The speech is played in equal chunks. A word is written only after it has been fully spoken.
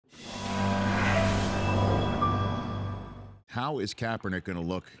How is Kaepernick going to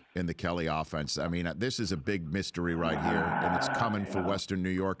look in the Kelly offense? I mean, this is a big mystery right here, and it's coming for Western New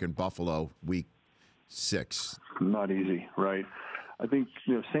York and Buffalo week 6. Not easy, right? I think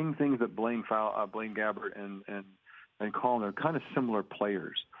saying things that Blaine Gabbert and Colin are kind of similar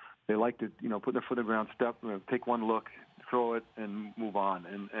players. They like to put their foot in the ground, step, take one look, throw it, and move on.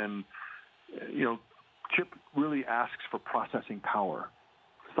 And Chip really asks for processing power,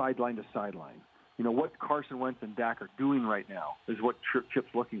 sideline to sideline. What Carson Wentz and Dak are doing right now is what Chip's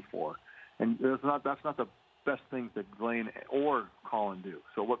looking for, and that's not the best things that Blaine or Colin do.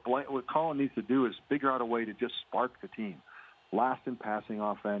 So what Colin needs to do is figure out a way to just spark the team. Last in passing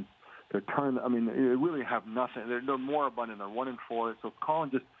offense. They really have nothing. They're more abundant. They're 1-4. So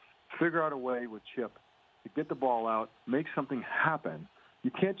Colin just figure out a way with Chip to get the ball out, make something happen. You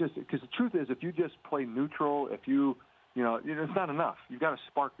can't just, because the truth is, if you just play neutral, it's not enough. You've got to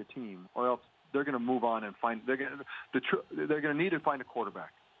spark the team, or else they're going to move on and they're going to need to find a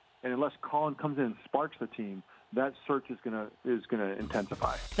quarterback. And unless Colin comes in and sparks the team, that search is going to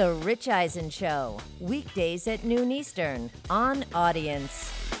intensify. The Rich Eisen Show, weekdays at noon Eastern on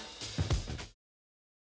Audience.